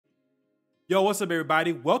Yo, what's up,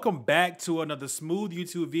 everybody? Welcome back to another Smooth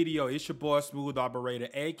YouTube video. It's your boy, Smooth Operator,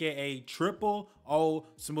 aka Triple O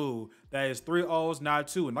Smooth. That is 3 O's, not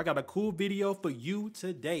 2. And I got a cool video for you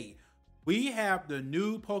today. We have the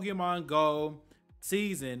new Pokemon Go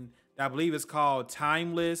season that I believe is called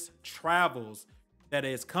Timeless Travels that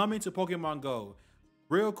is coming to Pokemon Go.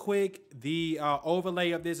 Real quick, the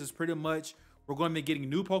overlay of this is pretty much we're going to be getting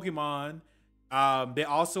new Pokemon. They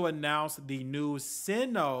also announced the new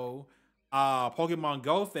Sinnoh Pokemon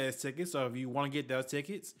Go Fest tickets. So if you want to get those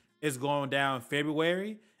tickets, it's going down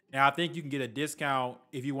February. And I think you can get a discount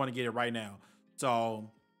if you want to get it right now. So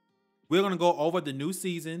we're going to go over the new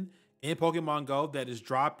season in Pokemon Go that is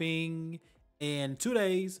dropping in 2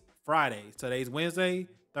 days, Friday. Today's Wednesday,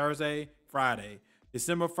 Thursday, Friday.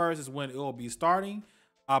 December 1st is when it will be starting.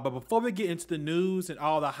 But before we get into the news and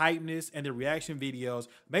all the hypeness and the reaction videos,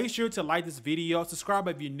 make sure to like this video, subscribe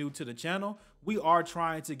if you're new to the channel. We are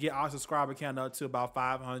trying to get our subscriber count up to about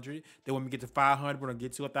 500. Then when we get to 500, we're gonna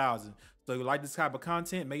get to 1,000. So if you like this type of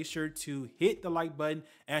content, make sure to hit the like button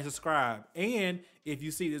and subscribe. And if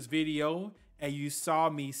you see this video and you saw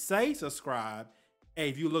me say subscribe, and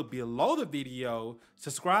if you look below the video,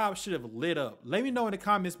 subscribe should have lit up. Let me know in the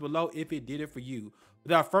comments below if it did it for you.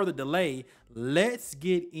 Without further delay, let's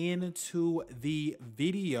get into the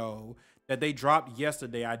video that they dropped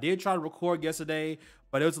yesterday. I did try to record yesterday,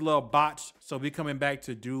 but it was a little botched, so we're coming back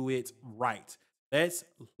to do it right. Let's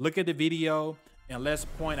look at the video and let's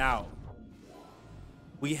point out.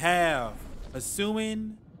 We have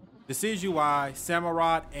Hisui, Decidueye,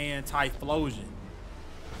 Samurott, and Typhlosion.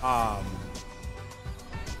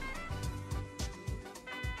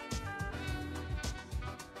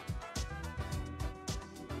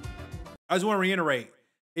 I just want to reiterate,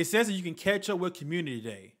 it says that you can catch up with Community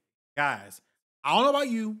Day. Guys, I don't know about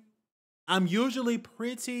you. I'm usually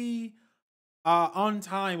pretty on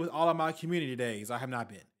time with all of my Community Days. I have not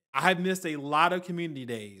been. I have missed a lot of Community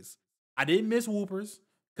Days. I didn't miss Whoopers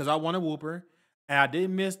because I wanted Whooper. And I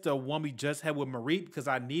didn't miss the one we just had with Mareep because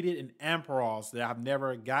I needed an Ampharos that I've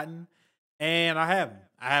never gotten. And I haven't.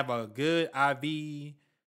 I have a good IV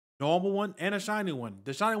normal one and a shiny one.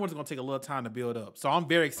 The shiny one's gonna take a little time to build up. So I'm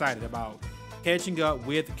very excited about catching up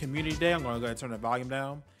with Community Day. I'm gonna go ahead and turn the volume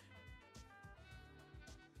down.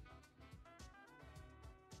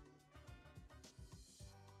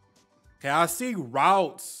 Okay, I see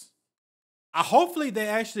routes. Hopefully they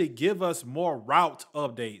actually give us more route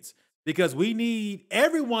updates because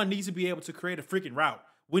everyone needs to be able to create a freaking route.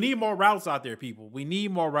 We need more routes out there, people. We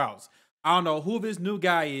need more routes. I don't know who this new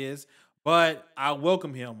guy is, but I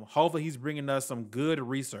welcome him. Hopefully he's bringing us some good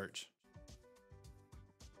research.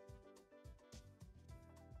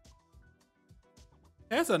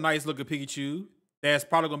 That's a nice looking Pikachu. That's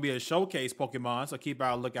probably going to be a showcase Pokemon, so keep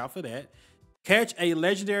our lookout for that. Catch a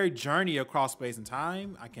legendary journey across space and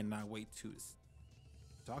time. I cannot wait to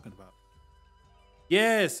talking about.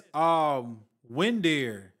 Yes,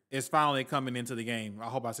 Windeer is finally coming into the game. I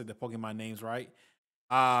hope I said the Pokemon names right.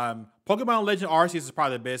 Pokemon Legends Arceus is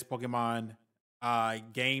probably the best Pokemon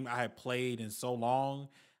game I have played in so long.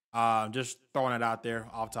 Just throwing it out there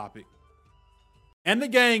off topic. And the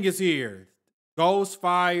gang is here.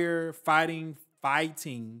 Ghostfire, Fighting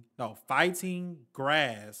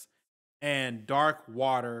Grass, and Dark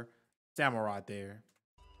Water Samurott there.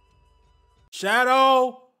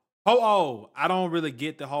 Shadow Ho-Oh. I don't really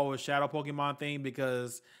get the whole Shadow Pokemon thing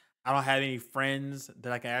because I don't have any friends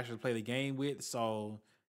that I can actually play the game with, so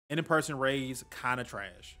in-person raids kind of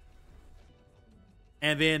trash.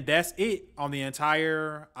 And then that's it on the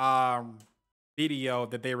entire video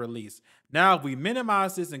that they released. Now, if we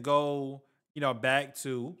minimize this and go, back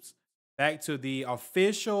to the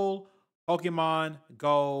official Pokemon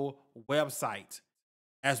Go website,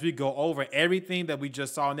 as we go over everything that we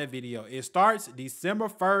just saw in that video. It starts December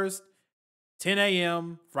 1st, 10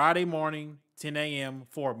 a.m. Friday morning. 10 a.m.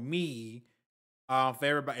 for me. For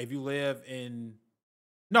everybody, if you live in,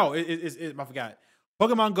 I forgot.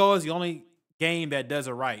 Pokemon Go is the only game that does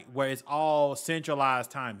it right, where it's all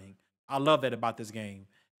centralized timing. I love that about this game.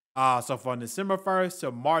 So from December 1st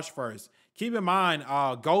to March 1st, keep in mind,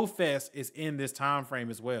 Go Fest is in this time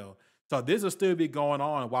frame as well. So this will still be going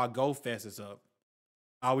on while Go Fest is up.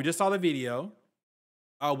 We just saw the video.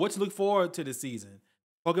 What to look forward to this season?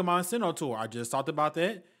 Pokemon Sinnoh Tour. I just talked about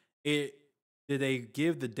that. Did they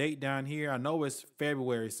give the date down here? I know it's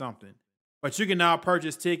February something. But you can now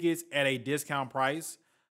purchase tickets at a discount price.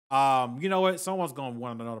 You know what? Someone's going to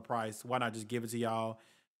want to know the price. Why not just give it to y'all?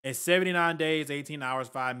 It's 79 days, 18 hours,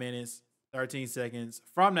 5 minutes, 13 seconds.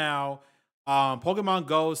 From now, Pokemon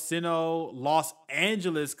Go Sinnoh Los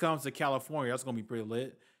Angeles comes to California. That's going to be pretty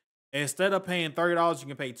lit. Instead of paying $30, you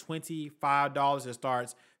can pay $25. It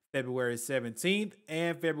starts February 17th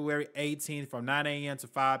and February 18th from 9 a.m. to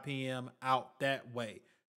 5 p.m. out that way.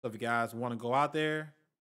 So if you guys want to go out there,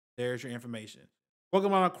 there's your information.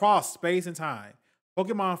 Pokemon across space and time.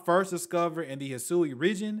 Pokemon first discovered in the Hisui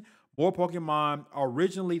region. More Pokemon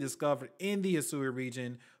originally discovered in the Hisui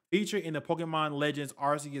region, featured in the Pokemon Legends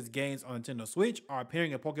Arceus games on Nintendo Switch, are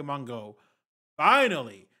appearing in Pokemon Go.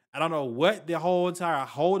 Finally, I don't know what the whole entire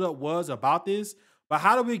holdup was about this, but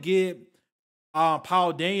how do we get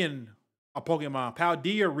Paldean a Pokemon,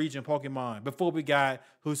 Paldea region Pokemon before we got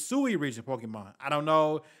Hisui region Pokemon? I don't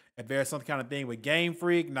know if there's some kind of thing with Game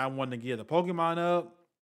Freak not wanting to give the Pokemon up.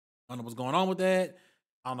 I don't know what's going on with that.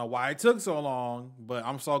 I don't know why it took so long, but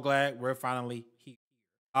I'm so glad we're finally here.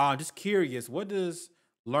 Just curious, what does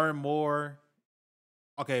learn more?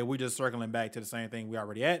 Okay, we're just circling back to the same thing we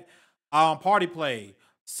already at. Party play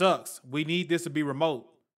sucks. We need this to be remote.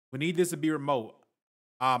 We need this to be remote.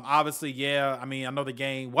 Obviously, yeah. I mean, I know the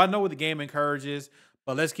game. Well, I know what the game encourages,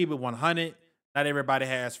 but let's keep it 100. Not everybody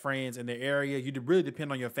has friends in their area. You really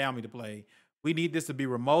depend on your family to play. We need this to be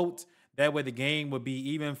remote. That way, the game would be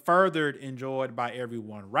even further enjoyed by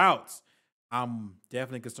everyone. Routes. I'm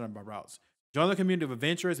definitely concerned about routes. Join the community of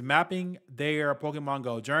adventurers mapping their Pokemon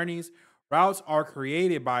Go journeys. Routes are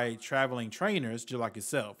created by traveling trainers just like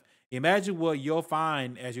yourself. Imagine what you'll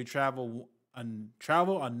find as you travel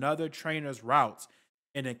another trainer's routes.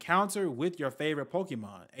 An encounter with your favorite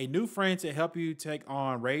Pokemon, a new friend to help you take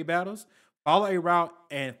on raid battles, follow a route,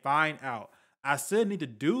 and find out. I still need to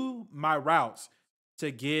do my routes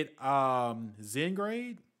to get Zen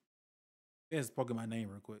grade. It's Pokemon name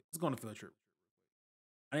real quick. It's going to field trip.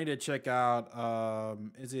 I need to check out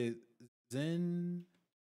is it Zen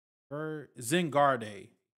Zengarde?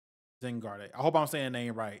 Zengarde. I hope I'm saying the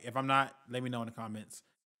name right. If I'm not, let me know in the comments.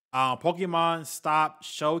 Pokemon Stop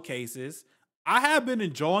showcases. I have been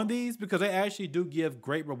enjoying these because they actually do give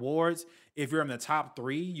great rewards. If you're in the top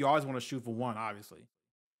 3, you always want to shoot for 1, obviously.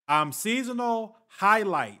 Seasonal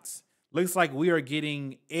highlights. Looks like we are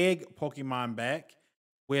getting egg Pokemon back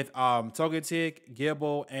with Togetic,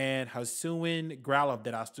 Gibble, and Hisuian Growlithe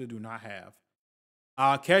that I still do not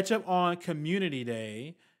have. Catch up on Community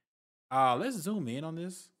Day. Let's zoom in on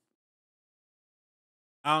this.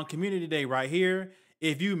 Community Day right here.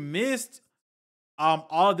 If you missed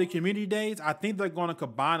all of the community days, I think they're going to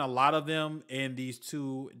combine a lot of them in these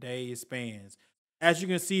 2-day spans. As you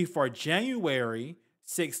can see, for January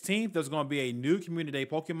 16th, there's going to be a new community day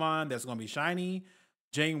Pokemon that's going to be shiny.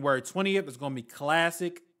 January 20th, there's going to be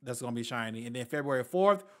classic that's going to be shiny. And then February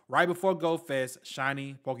 4th, right before Go Fest,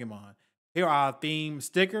 shiny Pokemon. Here are theme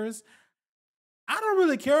stickers. I don't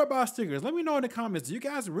really care about stickers. Let me know in the comments. Do you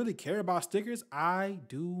guys really care about stickers? I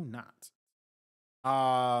do not.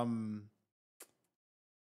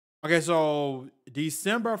 Okay, so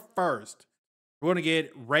December 1st, we're going to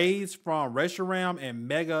get raids from Reshiram and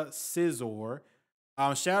Mega Scizor.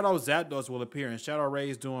 Shadow Zapdos will appear in Shadow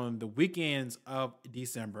Raids during the weekends of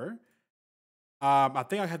December. I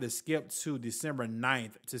think I had to skip to December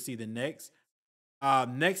 9th to see the next.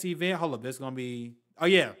 Next event, hold up, this is going to be, oh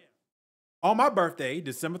yeah. On my birthday,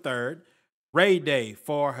 December 3rd, raid day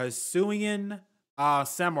for Hisuian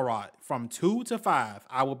Samurai from 2 to 5.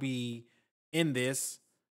 I will be in this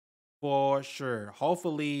for sure.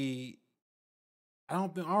 Hopefully, I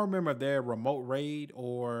don't remember if they're remote raid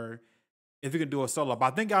or if you can do a solo.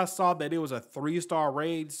 But I think I saw that it was a 3-star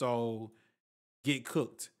raid, so get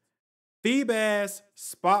cooked. Feebas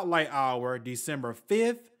Spotlight Hour, December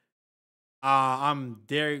 5th. I'm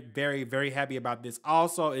very, very, very happy about this.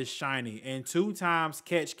 Also, it's shiny and 2 times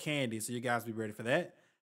catch candy, so you guys be ready for that.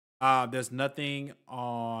 There's nothing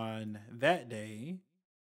on that day.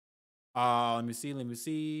 Let me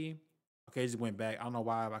see. Okay, it just went back. I don't know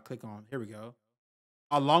why I click on. Here we go.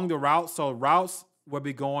 Along the route, so routes will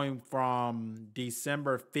be going from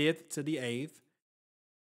December 5th to the 8th.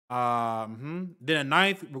 Then the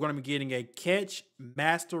 9th, we're going to be getting a Catch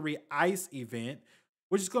Mastery Ice event,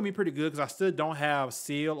 which is going to be pretty good because I still don't have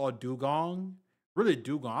Seal or Dugong. Really,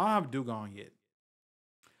 Dugong. I don't have Dugong yet.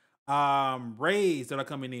 Raids that are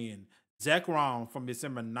coming in. Zekrom from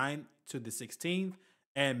December 9th to the 16th.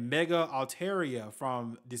 And Mega Altaria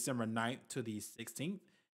from December 9th to the 16th.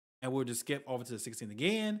 And we'll just skip over to the 16th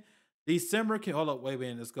again. December can hold up, wait a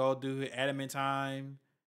minute. Let's go do Adamant time.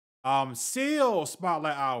 Seal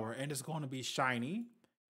Spotlight Hour, and it's going to be shiny.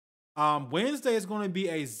 Wednesday is going to be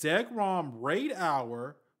a Zekrom raid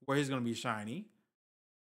hour where he's going to be shiny.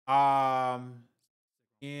 And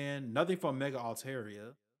nothing for Mega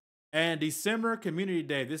Altaria. And December Community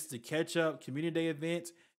Day. This is the catch up Community Day event.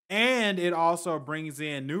 And it also brings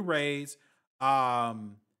in new raids.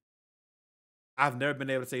 I've never been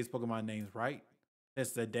able to say these Pokemon names right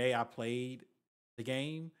since the day I played the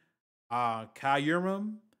game.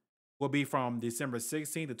 Kyurem will be from December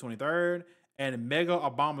 16th to 23rd, and Mega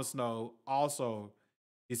Abomasnow also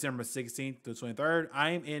December 16th to 23rd.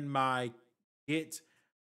 I'm in my get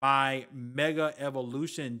my Mega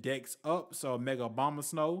Evolution decks up, so Mega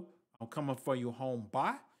Abomasnow, I'm coming for you home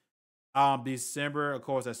by. December, of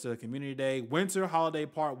course, that's still Community Day. Winter Holiday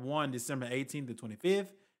Part 1, December 18th to 25th.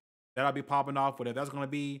 That'll be popping off, whatever that's gonna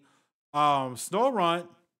be. Snow Run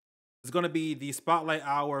is gonna be the spotlight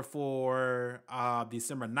hour for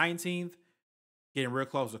December 19th. Getting real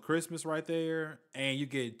close to Christmas right there. And you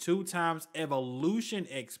get 2 times Evolution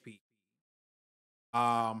XP.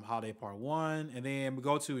 Holiday Part 1. And then we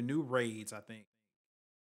go to new raids, I think.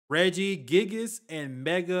 Reggie, Gigas, and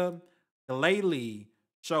Mega Glalie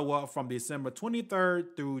show up from December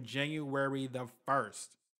 23rd through January the 1st.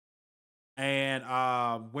 And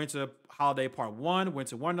Winter Holiday Part 1,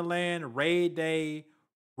 Winter Wonderland, Raid Day,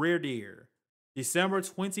 Rear Deer, December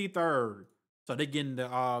 23rd. So they're getting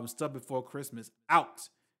the stuff before Christmas out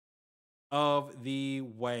of the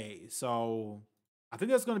way. So I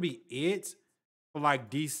think that's going to be it for like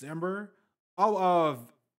December. Oh,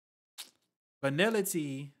 of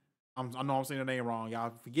Vanillity. I know I'm saying the name wrong.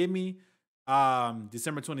 Y'all forgive me.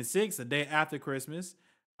 December 26th, the day after Christmas,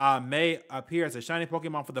 may appear as a shiny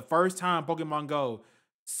Pokemon for the first time Pokemon Go.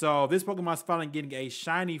 So this Pokemon's finally getting a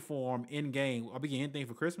shiny form in game. Are we getting anything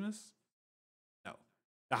for Christmas? No.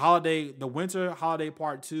 The winter holiday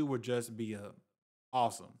part 2 would just be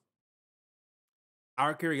awesome.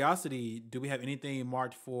 Our curiosity, do we have anything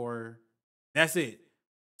marked for? That's it.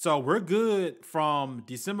 So we're good from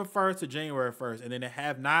December 1st to January 1st, and then they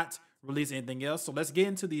have not released anything else. So let's get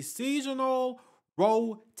into the seasonal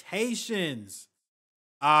rotations.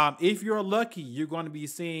 If you're lucky, you're going to be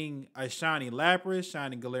seeing a shiny Lapras,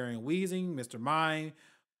 shiny Galarian Weezing, Mr. Mime,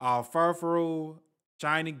 Furfuru,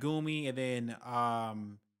 shiny Goomy, and then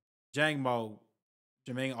Jangmo,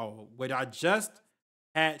 Jermaine, which I just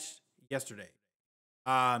hatched yesterday.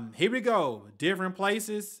 Here we go. Different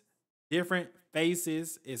places, different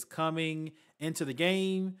faces is coming into the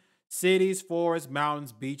game. Cities, forests,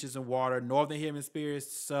 mountains, beaches, and water. Northern hemisphere,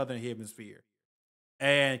 southern hemisphere.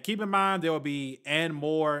 And keep in mind, there will be and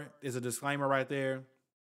more. There's a disclaimer right there.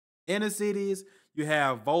 In the cities, you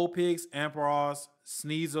have Vulpix, Ampharos,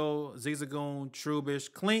 Sneasel, Zigzagoon,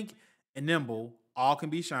 Trubbish, Clink, and Nimble. All can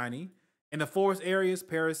be shiny. In the forest areas,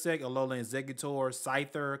 Parasect, Alolan Exeggutor,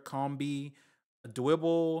 Scyther, Combi,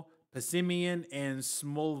 Dwibble, Passimian, and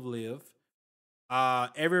Smoliv.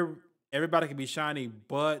 Everybody can be shiny,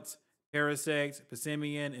 but Parasect,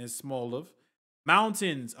 Passimian, and Smoliv.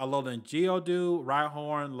 Mountains, Alolan Geodude,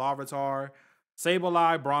 Rhyhorn, Larvitar,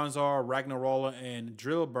 Sableye, Bronzor, Ragnarola, and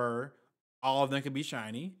Drillbur. All of them can be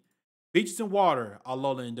shiny. Beaches and water,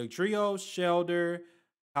 Alolan Dugtrio, Shelder,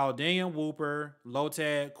 Paldean Wooper,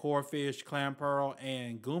 Lotad, Corphish, Clamperl,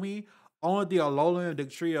 and Goomy. Only the Alolan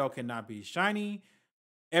Dugtrio cannot be shiny.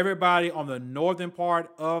 Everybody on the northern part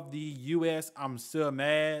of the US, I'm still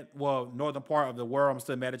mad. Well, northern part of the world, I'm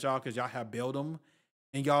still mad at y'all because y'all have Beldum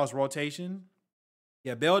in y'all's rotation.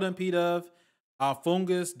 Yeah, Beldum, Pidove,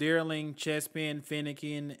 Fungus, Deerling, Chespin,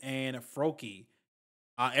 Fennekin, and Froakie.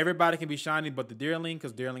 Everybody can be shiny but the Deerling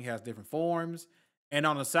because Deerling has different forms. And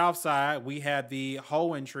on the south side, we have the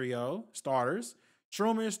Hoenn trio starters.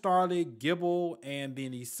 Shroomish, Starly, Gibble, and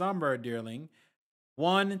then the Summer Deerling.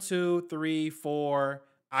 1, 2, 3, 4.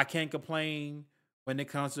 I can't complain when it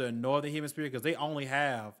comes to the Northern Hemisphere because they only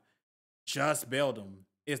have just Beldum.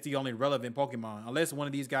 It's the only relevant Pokemon. Unless one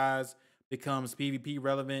of these guys becomes PvP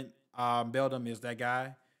relevant, Beldum is that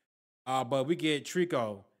guy. But we get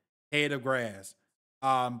Trico, Head of Grass.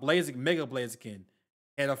 Mega Blaziken,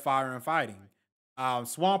 Head of Fire and Fighting.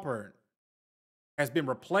 Swampert has been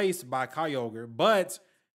replaced by Kyogre, but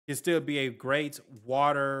can still be a great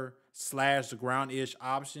water / ground-ish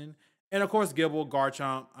option. And of course, Gibble,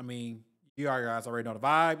 Garchomp. I mean, you guys already know the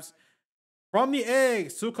vibes. From the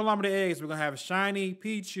eggs, 2 kilometer eggs, we're gonna have Shiny,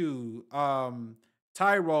 Pichu,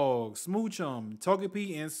 Tyrogue, Smoochum,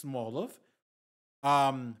 Togepi, and Smoliv.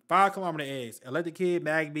 5 kilometer eggs, Electrokid,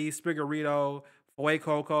 Magby, Sprigarito,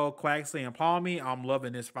 Fuecoco, Quaxley, and Palmy. I'm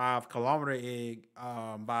loving this 5 kilometer egg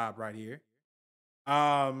vibe right here.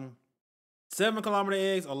 7 kilometer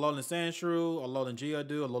eggs, Alolan Sandshrew, Alolan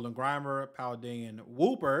Geodude, Alolan Grimer, Paldean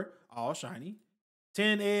Wooper, all shiny.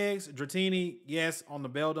 10 eggs, Dratini, yes, on the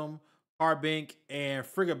Beldum, Harbink, and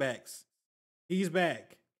Frigibax. He's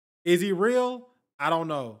back. Is he real? I don't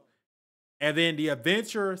know. And then the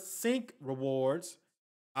Adventure Sync rewards.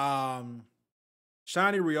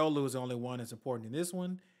 Shiny Riolu is the only one that's important in this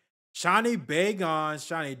one. Shiny Bagon,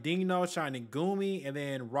 Shiny Dino, Shiny Gumi, and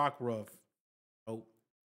then Rockruff. Oh.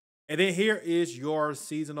 And then here is your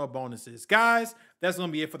seasonal bonuses. Guys, that's going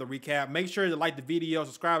to be it for the recap. Make sure to like the video,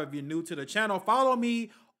 subscribe if you're new to the channel. Follow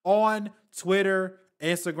me on Twitter,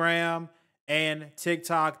 Instagram, and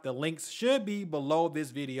TikTok. The links should be below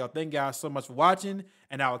this video. Thank you guys so much for watching,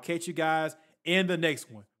 and I will catch you guys in the next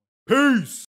one. Peace!